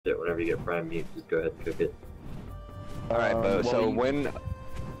it whenever you get prime meat. Just go ahead and cook it. Alright, Bo, so well,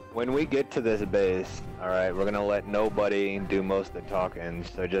 when we get to this base, alright, we're gonna let nobody do most of the talking,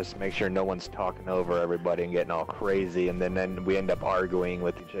 so just make sure no one's talking over everybody and getting all crazy, and then we end up arguing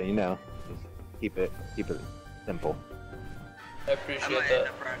with each other, you know. Just keep it simple. I appreciate might that. end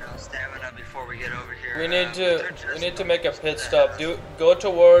up running out of stamina before we get over here. We need to make a pit stop. Go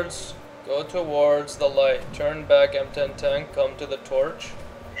towards the light. Turn back M10 tank. Come to the torch.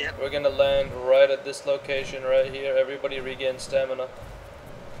 Yep. We're gonna land right at this location right here. Everybody regain stamina.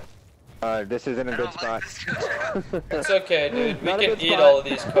 This isn't a good spot. It's okay, dude. We Not a can good eat spot. all of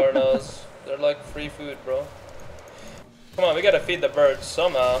these carnos. They're like free food, bro. Come on, we gotta feed the birds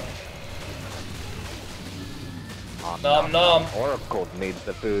somehow. Nom nom. Oracle needs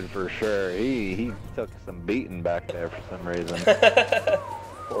the food for sure. He took some beating back there for some reason.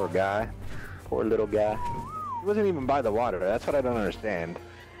 Poor guy. Poor little guy. He wasn't even by the water. That's what I don't understand.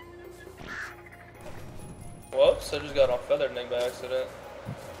 Whoops, I just got on feathered neck by accident.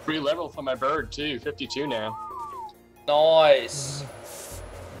 free level for my bird too. 52 now. Nice.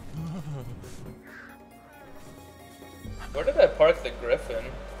 Where did I park the Griffin?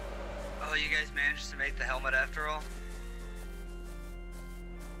 Oh, you guys managed to make the helmet after all?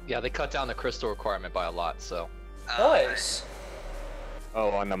 Yeah, they cut down the crystal requirement by a lot, so. Nice. Oh,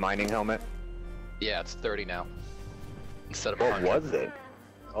 on the mining helmet? Yeah, it's 30 now. Instead of What 100. was it?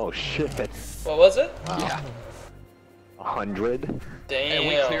 Oh shit. What was it? Yeah. 100? Damn. And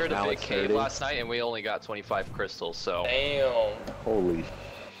we cleared a Now big it's cave 30. last night and we only got 25 crystals, so. Damn. Holy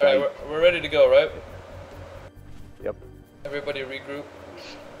Alright, shit. we're ready to go, right? Yep. Everybody regroup.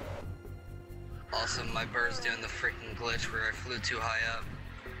 Awesome, my bird's doing the freaking glitch where I flew too high up.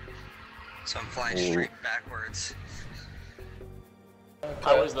 So I'm flying Ooh. straight backwards.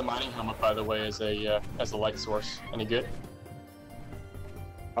 How Okay. is the mining helmet, by the way, as a light source? Any good?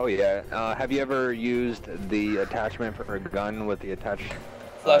 Oh yeah. Have you ever used the attachment for a gun with the attached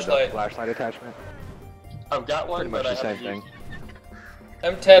Flashlight. the flashlight attachment? I've got one, Pretty much but the I same haven't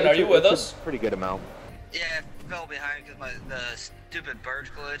thing. used M10, are you with It's a us? pretty good amount. Yeah, I fell behind because the stupid bird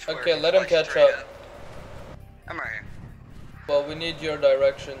glitch. where Okay, you let him fly catch straight up. I'm right here. Well, we need your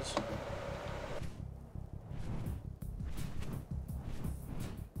directions.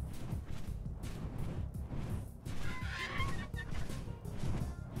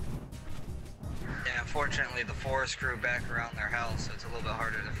 Yeah, unfortunately the forest grew back around their house, so it's a little bit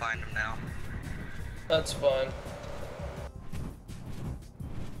harder to find them now. That's fine.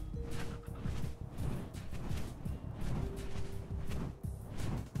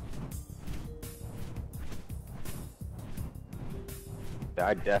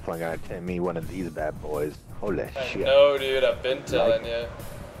 I definitely gotta take me one of these bad boys. Holy shit. No, dude, I've been telling you.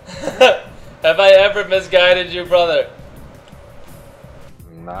 Have I ever misguided you, brother?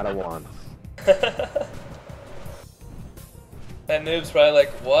 Not a once. And Noob's probably like,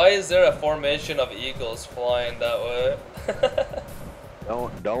 why is there a formation of eagles flying that way?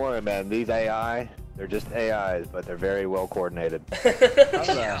 Don't worry, man. These AI, they're just AIs, but they're very well coordinated.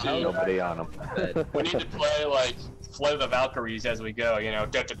 Yeah. Nobody on them. We need to play like Flight of the Valkyries as we go, you know.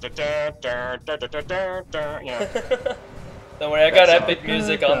 You know. Don't worry, I got That's epic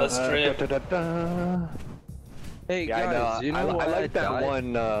music on the stream. Hey Yeah, guys, I know. you know I why like that died?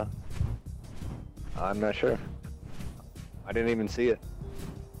 one. I'm not sure. I didn't even see it.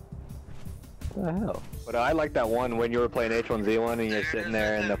 What the hell? But I like that one when you were playing H1Z1 and you're sitting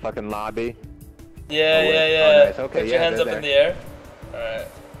there in the fucking lobby. Yeah, Oh, yeah, oh, yeah. nice. Okay, Put your yeah, hands they're up in there. the air. Alright.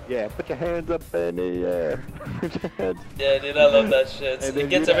 Yeah, put your hands up in the air. Put your hands. Yeah, dude, I love that shit. And then It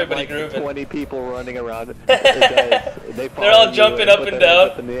gets you'd have, everybody like, grooving. 20 people running around. They They're all jumping up and down.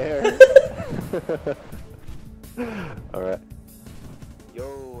 Up in the air. Alright.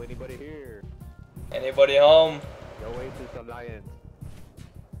 Yo, anybody here? Anybody home? The Oasis Alliance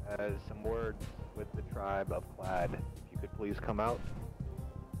has some words with the tribe of Clad. If you could please come out.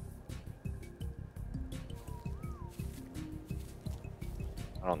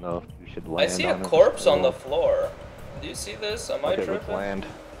 I don't know if you should land I see a on it. corpse on the floor. Do you see this? Am I Okay, let's tripping? land.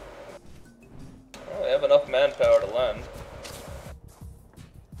 Oh, we have enough manpower to land.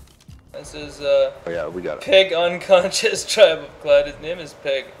 This is Oh yeah, we got it. Pig Unconscious Tribe of Clyde. His name is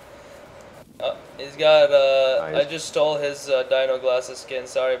Pig. He's got, I Nice. just stole his Dino Glasses skin.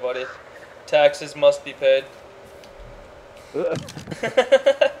 Sorry, buddy. Taxes must be paid.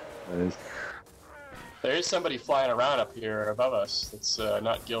 Nice. There is somebody flying around up here above us that's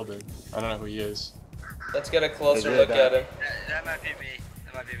not gilded. I don't know who he is. Let's get a closer Is it, look at him. That might be me.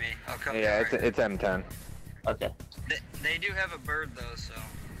 That might be me. I'll come Yeah, down. it's M10. Okay. They do have a bird though, so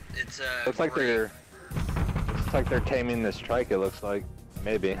it's Looks like great. they're taming this trike. It looks like.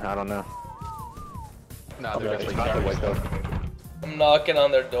 Maybe, I don't know. No, they're Okay, definitely it's cameras. cameras. I'm knocking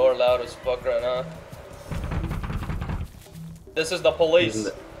on their door loud as fuck right now. This is the police.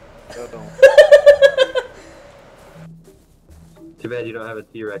 Isn't Too bad you don't have a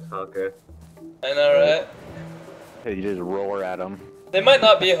T-Rex honker. I know, right? Hey, you just roar at them. They might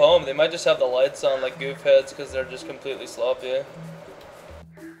not be home. They might just have the lights on like goof heads because they're just completely sloppy.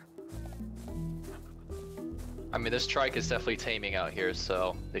 I mean, this trike is definitely taming out here,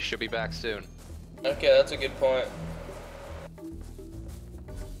 so they should be back soon. Okay, that's a good point.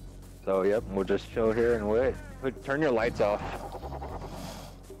 So, yep, we'll just chill here and wait. Turn your lights off.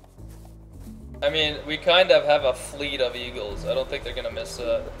 I mean, we kind of have a fleet of eagles. I don't think they're gonna miss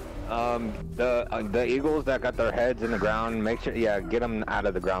that. The eagles that got their heads in the ground, make sure, yeah, get them out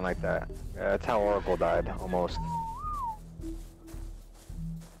of the ground like that. That's how Oracle died, almost.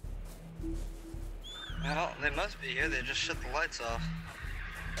 Well, they must be here. They just shut the lights off.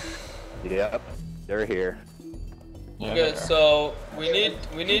 Yep, they're here. Yeah, Okay, they are. so we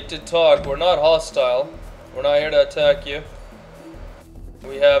need to talk. We're not hostile. We're not here to attack you.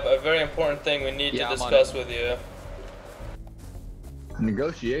 We have a very important thing we need Yeah, to I'm on discuss with you.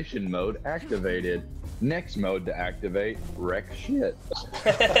 Negotiation mode activated. Next mode to activate, wreck shit.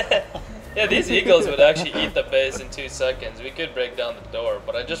 Yeah, these eagles would actually eat the base in 2 seconds. We could break down the door,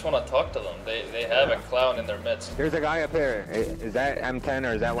 but I just want to talk to them. They have a clown in their midst. There's a guy up here. Is that M10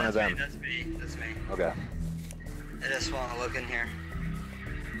 or is that one of them? That's me. That's me. Okay. I just want to look in here.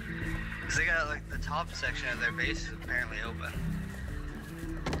 Cause they got like the top section of their base is apparently open.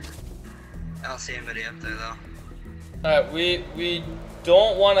 I don't see anybody up there though. Alright, we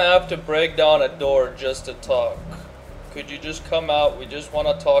don't want to have to break down a door just to talk. Could you just come out? We just want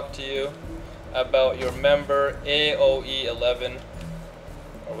to talk to you about your member AOE11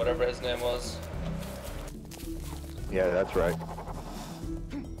 or whatever his name was. Yeah, that's right.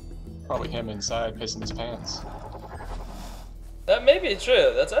 Probably him inside pissing his pants. That may be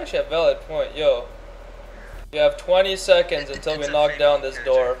true. That's actually a valid point. Yo, you have 20 seconds until we It's a knock female down this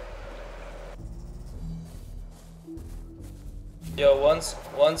character. door. Yo,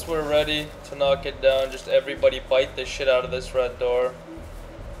 once we're ready to knock it down, just everybody bite the shit out of this red door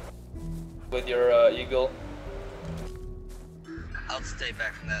with your eagle. I'll stay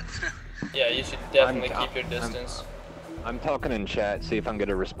back from that. Yeah, you should definitely I'm- keep your distance. I'm talking in chat, see if I can get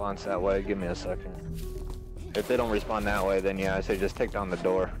a response that way. Give me a second. If they don't respond that way, then yeah, I say just take down the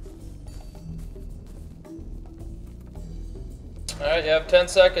door. Alright, you have 10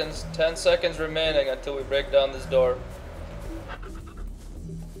 seconds. 10 seconds remaining until we break down this door.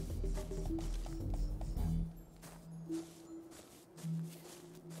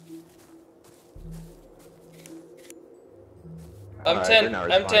 Alright, they're not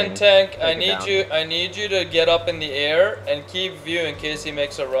M10 responding. tank, I Take it need down. I need you to get up in the air and keep view in case he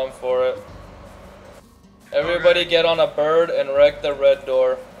makes a run for it. Everybody get on a bird and wreck the red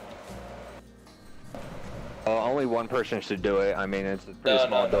door. Only one person should do it. I mean, it's a pretty No,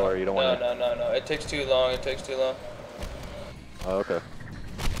 small no, door. no. You don't No, want to. no. It takes too long. It takes too long. Oh, okay.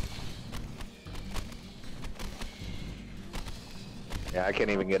 Yeah, I can't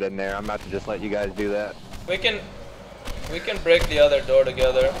even get in there. I'm about to just let you guys do that. We can break the other door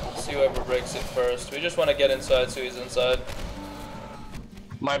together. See whoever breaks it first. We just want to get inside so he's inside.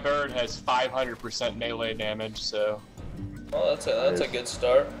 My bird has 500% melee damage, so Well, that's a good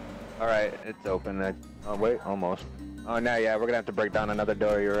start. All right, it's open. Oh wait, almost. Oh no, yeah, we're gonna have to break down another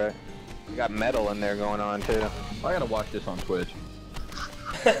door. You're right. We got metal in there going on too. I gotta watch this on Twitch.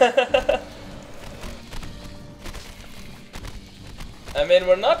 I mean,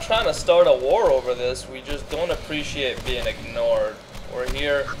 we're not trying to start a war over this. We just don't appreciate being ignored. We're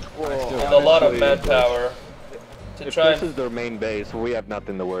here with a lot of manpower to If try this and. is their main base, we have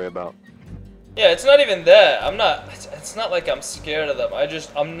nothing to worry about. Yeah, it's not even that. It's not like I'm scared of them.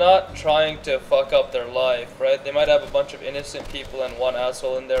 I'm not trying to fuck up their life, right? They might have a bunch of innocent people and one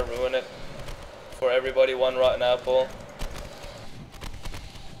asshole in there ruin it for everybody, one rotten apple.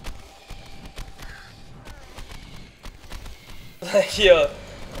 Like, yo,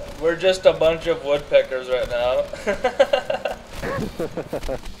 we're just a bunch of woodpeckers right now.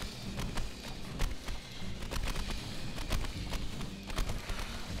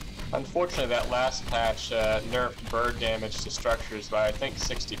 unfortunately that last patch nerfed bird damage to structures by I think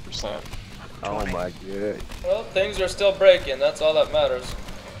 60%. Oh my god. Well, things are still breaking. That's all that matters.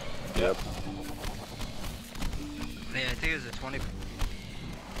 Yep. Yeah, I think it was a 20.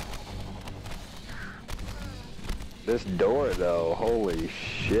 This door though, holy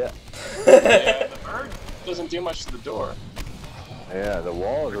shit. Yeah, the bird doesn't do much to the door. Yeah, the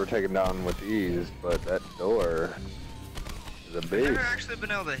walls were taken down with ease, but that door The I've beast. never actually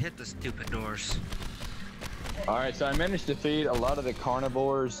been able to hit the stupid doors. Alright, so I managed to feed a lot of the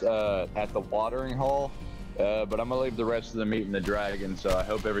carnivores at the watering hole, but I'm gonna leave the rest of the meat in the dragon, so I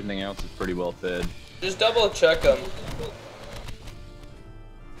hope everything else is pretty well fed. Just double check them.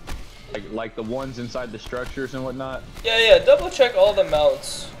 Like the ones inside the structures and whatnot. Yeah, double check all the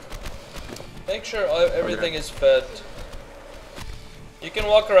mounts. Make sure everything is fed. You can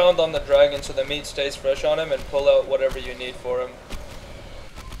walk around on the dragon so the meat stays fresh on him and pull out whatever you need for him.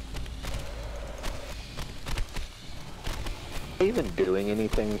 Are you even doing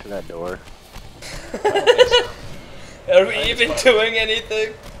anything to that door? Are we even doing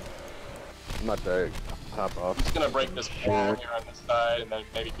anything? I'm about to hop off. Just gonna break this wall here on this side, and then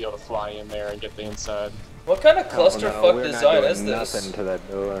maybe be able to fly in there and get the inside. What kind of clusterfuck we're design not is doing this? nothing to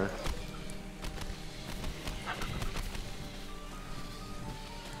that door.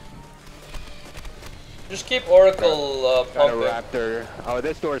 Just keep Oracle Got a pumping. raptor. Oh,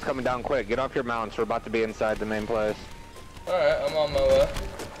 this door's coming down quick. Get off your mounts. We're about to be inside the main place. Alright, I'm on my way.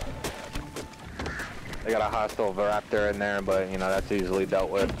 They got a hostile raptor in there, but you know that's easily dealt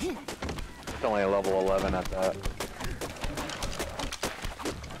with. It's only a level 11 at that.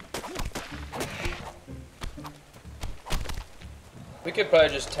 We could probably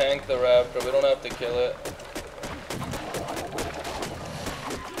just tank the raptor, we don't have to kill it.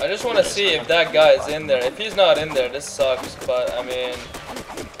 I just want to see if that guy's in there. If he's not in there, this sucks, but I mean,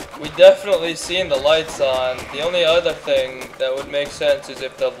 we definitely seen the lights on. The only other thing that would make sense is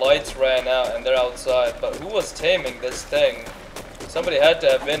if the lights ran out and they're outside, but who was taming this thing? Somebody had to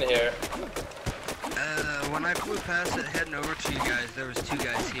have been here. When I flew past it heading over to you guys, there was 2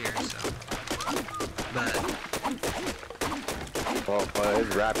 guys here, so. But Well, his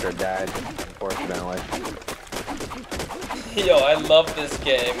raptor died, unfortunately. Yo, I love this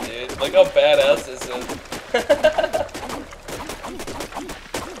game, dude. Look how badass this is.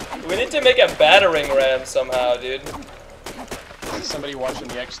 We need to make a battering ram somehow, dude. Is somebody watching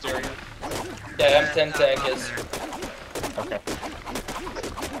the exterior? Yeah, M10 tank is. Okay.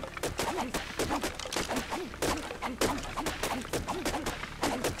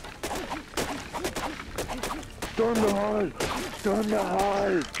 Storm the hall! Storm the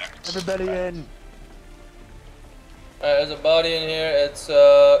hall! Everybody in! Alright, there's a body in here. It's, who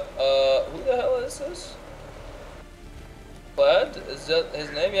the hell is this? Clad? Is that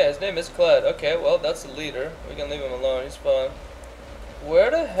his name? Yeah, his name is Clad. Okay, well, that's the leader. We can leave him alone. He's fine.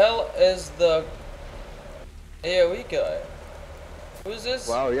 Where the hell is the AoE guy? Who's this?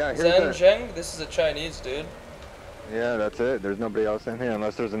 Wow, yeah, here's Zhen a- Zheng? This is a Chinese dude. Yeah, that's it. There's nobody else in here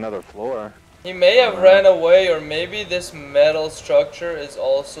unless there's another floor. He may have ran away, or maybe this metal structure is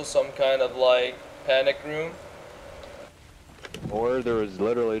also some kind of, like, panic room. Or there was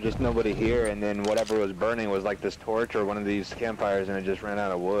literally just nobody here, and then whatever was burning was like this torch or one of these campfires, and it just ran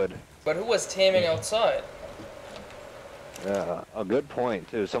out of wood. But who was taming outside? Yeah, a good point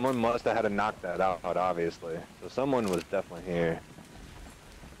too. Someone must have had to knock that out, obviously. So someone was definitely here.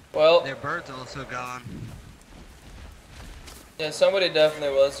 Well, their bird's also gone. yeah, somebody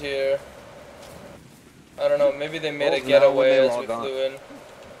definitely was here. I don't know, maybe they made Well, a now getaway when they as we log on- flew in.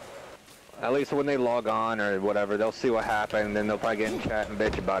 At least when they log on or whatever, they'll see what happened, and then they'll probably get in chat and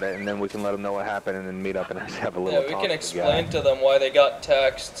bitch about it, and then we can let them know what happened, and then meet up and just have a little Yeah, we talk can with the explain guy. to them why they got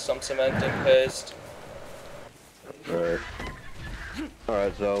taxed some cementing paste. Right.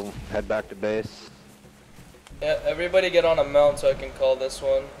 Alright, so head back to base. Yeah, everybody get on a mount so I can call this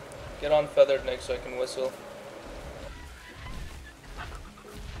one. Get on Feathered Nick so I can whistle.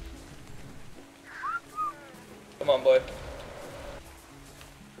 Come on, boy.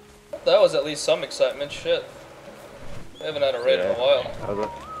 That was at least some excitement. Shit. We haven't had a raid in a while. That was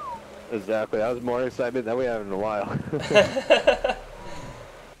exactly. That was more excitement than we have in a while.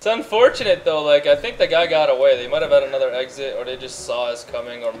 It's unfortunate though, like I think the guy got away. They might have had another exit, or they just saw us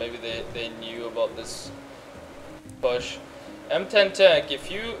coming, or maybe they knew about this push. M10 tank, if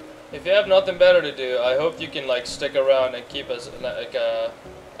you have nothing better to do, I hope you can like stick around and keep us like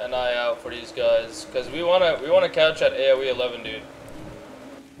an eye out for these guys, because we wanna catch that AoE 11 dude.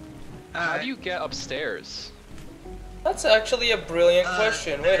 How do you get upstairs? That's actually a brilliant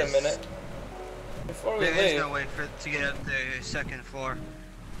question. Wait a minute. Before we There is leave, no way to get up the second floor.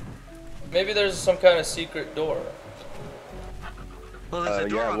 maybe there's some kind of secret door. Well, there's a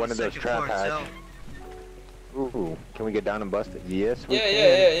door yeah, on one the of those second trap floor hacks. itself. Ooh, can we get down and bust it? Yes, we Yeah,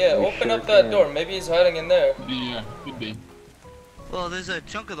 can. yeah. We Open sure up that can. door. Maybe he's hiding in there. Yeah, could be. Well, there's a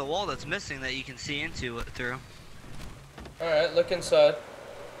chunk of the wall that's missing that you can see into it through. Alright, look inside.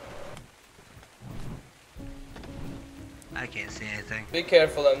 I can't see anything. Be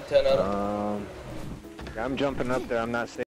careful, M10. I don't I'm jumping up there. I'm not safe.